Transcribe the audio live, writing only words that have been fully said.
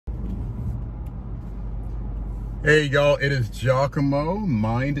Hey y'all, it is Giacomo.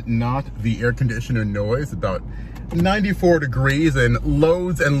 Mind not the air conditioner noise. About 94 degrees and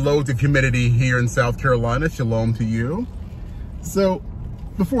loads of humidity here in South Carolina. Shalom to you. So,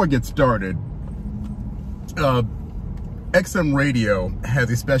 before I get started, XM Radio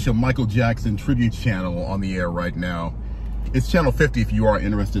has a special Michael Jackson tribute channel on the air right now. It's channel 50 if you are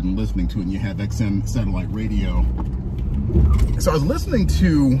interested in listening to it and you have XM satellite radio. So I was listening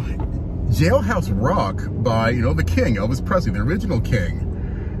to Jailhouse Rock by, the King, Elvis Presley, the original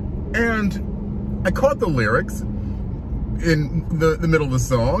King. And I caught the lyrics in the middle of the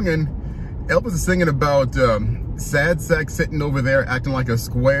song, and Elvis is singing about sad sack sitting over there acting like a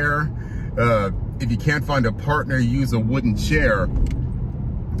square. If you can't find a partner, use a wooden chair.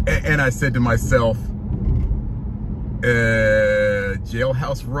 And I said to myself,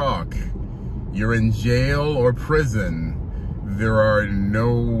 Jailhouse Rock, you're in jail or prison. There are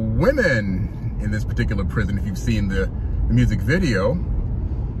no women in this particular prison if you've seen the music video.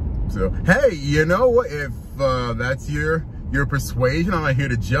 So, hey, you know what? If that's your persuasion, I'm not here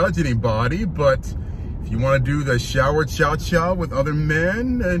to judge anybody, but if you want to do the shower cha-cha with other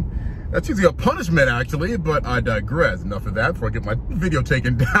men, and that's usually a punishment, actually, but I digress. Enough of that before I get my video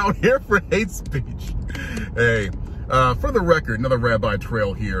taken down here for hate speech. Hey, for the record, another rabbi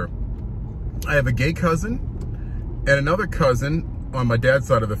trail here. I have a gay cousin, and another cousin on my dad's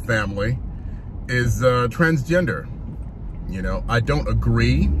side of the family is transgender. I don't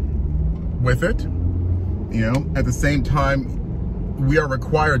agree with it. At the same time, we are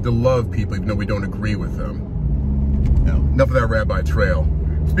required to love people even though we don't agree with them. Now, enough of that rabbi trail.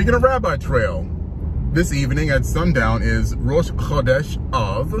 Speaking of rabbi trail, this evening at sundown is Rosh Chodesh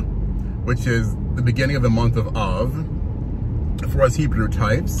Av, which is the beginning of the month of Av for us Hebrew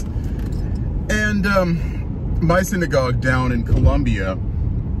types. And my synagogue down in Columbia,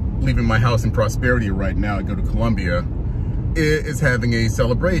 leaving my house in Prosperity right now to go to Columbia, is having a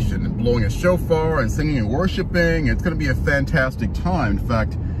celebration and blowing a shofar and singing and worshiping. It's going to be a fantastic time. In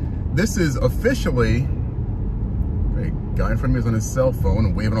fact, this is officially, a guy in front of me is on his cell phone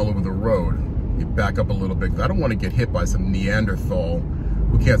and waving all over the road. You back up a little bit because I don't want to get hit by some Neanderthal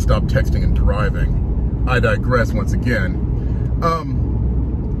who can't stop texting and driving. I digress once again.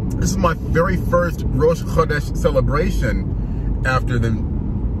 This is my very first Rosh Chodesh celebration after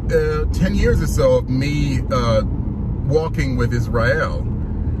the 10 years or so of me walking with Israel.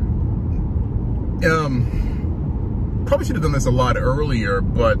 Probably should have done this a lot earlier,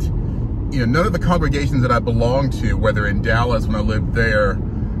 but none of the congregations that I belong to, whether in Dallas when I lived there,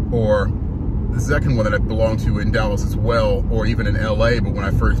 or the second one that I belonged to in Dallas as well, or even in LA, but when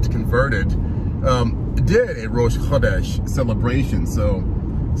I first converted, did a Rosh Chodesh celebration. So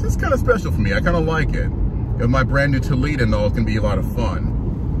this is kind of special for me. I kind of like it. My brand new Tallit and all is going to be a lot of fun.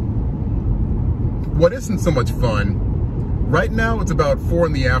 What isn't so much fun, right now it's about 4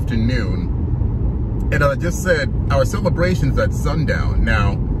 in the afternoon, and I just said our celebration's at sundown.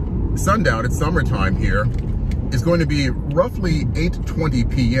 Now, sundown, it's summertime here, is going to be roughly 8:20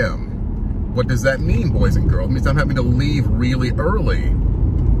 p.m. What does that mean, boys and girls? It means I'm having to leave really early.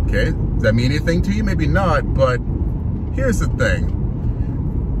 Okay, does that mean anything to you? Maybe not, but here's the thing.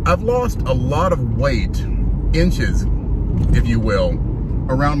 I've lost a lot of weight, inches, if you will,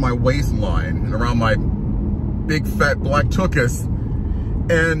 around my waistline and around my big fat black tuchus,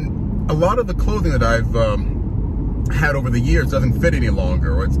 and a lot of the clothing that I've had over the years doesn't fit any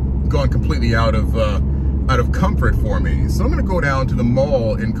longer, or it's gone completely out of comfort for me. So I'm going to go down to the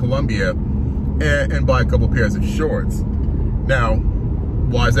mall in Columbia and buy a couple pairs of shorts. Now,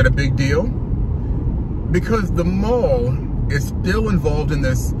 why is that a big deal? Because the mall is still involved in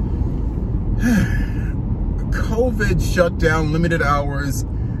this COVID shutdown, limited hours,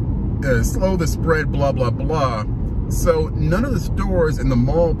 slow the spread, blah, blah, blah. So none of the stores in the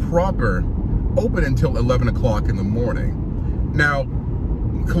mall proper open until 11 o'clock in the morning. Now,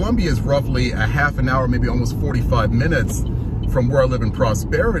 Columbia is roughly a half an hour, maybe almost 45 minutes from where I live in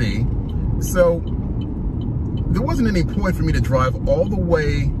Prosperity. So there wasn't any point for me to drive all the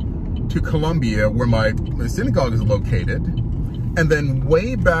way to Columbia, where my synagogue is located, and then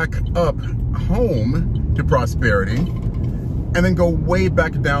way back up home to Prosperity, and then go way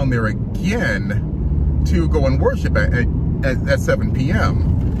back down there again to go and worship at 7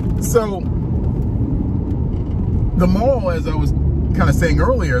 p.m. So the mall, as I was kind of saying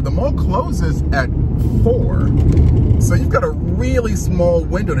earlier, the mall closes at 4. So you've got a really small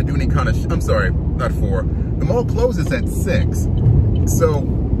window to do any kind of, I'm sorry, not 4. The mall closes at 6. So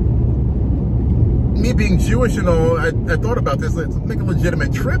me being Jewish and all, I thought about this. Let's make a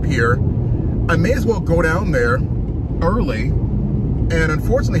legitimate trip here. I may as well go down there early and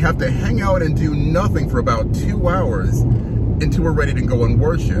unfortunately have to hang out and do nothing for about 2 hours until we're ready to go and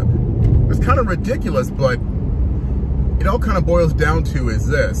worship. It's kind of ridiculous, but it all kind of boils down to is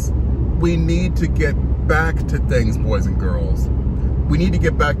this. We need to get back to things, boys and girls. We need to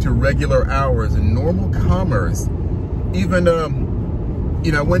get back to regular hours and normal commerce. Even,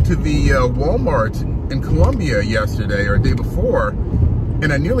 you know, I went to the Walmart in Columbia yesterday or the day before,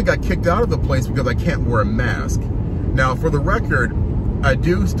 and I nearly got kicked out of the place because I can't wear a mask. Now, for the record, I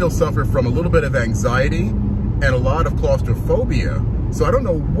do still suffer from a little bit of anxiety and a lot of claustrophobia. So I don't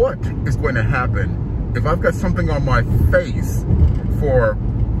know what is going to happen if I've got something on my face for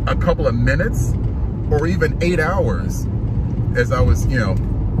a couple of minutes or even 8 hours, as I was, you know,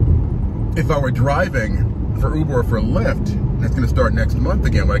 if I were driving for Uber or for Lyft. And it's going to start next month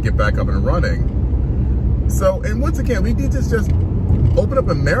again when I get back up and running. So, and once again, we need to just open up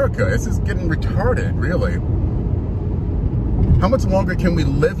America. This is getting retarded, really. How much longer can we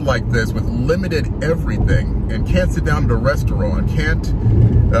live like this with limited everything and can't sit down at a restaurant, can't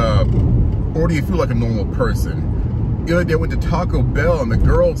order your food like a normal person? The other day I went to Taco Bell and the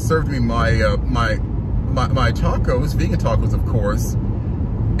girl served me my tacos, vegan tacos of course,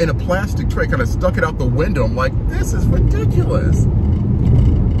 in a plastic tray, kind of stuck it out the window. I'm like, this is ridiculous.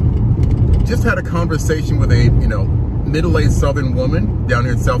 Just had a conversation with a, you know, middle-aged Southern woman down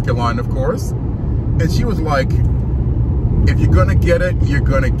here in South Carolina, of course, and she was like, if you're gonna get it, you're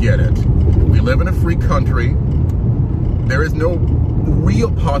gonna get it. We live in a free country. There is no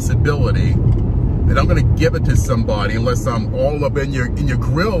real possibility that I'm gonna give it to somebody unless I'm all up in your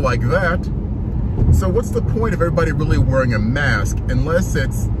grill like that. So what's the point of everybody really wearing a mask unless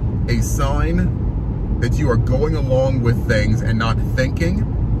it's a sign that you are going along with things and not thinking,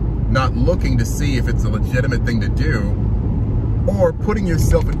 not looking to see if it's a legitimate thing to do, or putting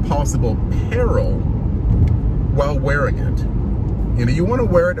yourself in possible peril while wearing it. You know, you want to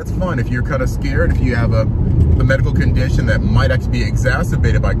wear it, that's fine. If you're kind of scared, if you have a medical condition that might actually be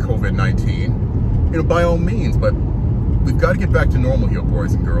exacerbated by COVID-19, you know, by all means, but we've got to get back to normal here,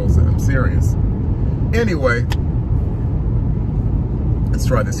 boys and girls, and I'm serious. Anyway, let's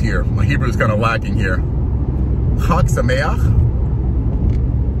try this here. My Hebrew is kind of lacking here. Chag Sameach.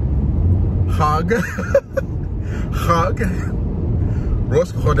 Chag.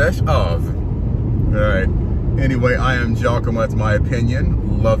 Rosh Chodesh Av. All right. Anyway, I am Giacomo. That's my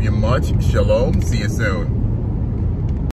opinion. Love you much. Shalom. See you soon.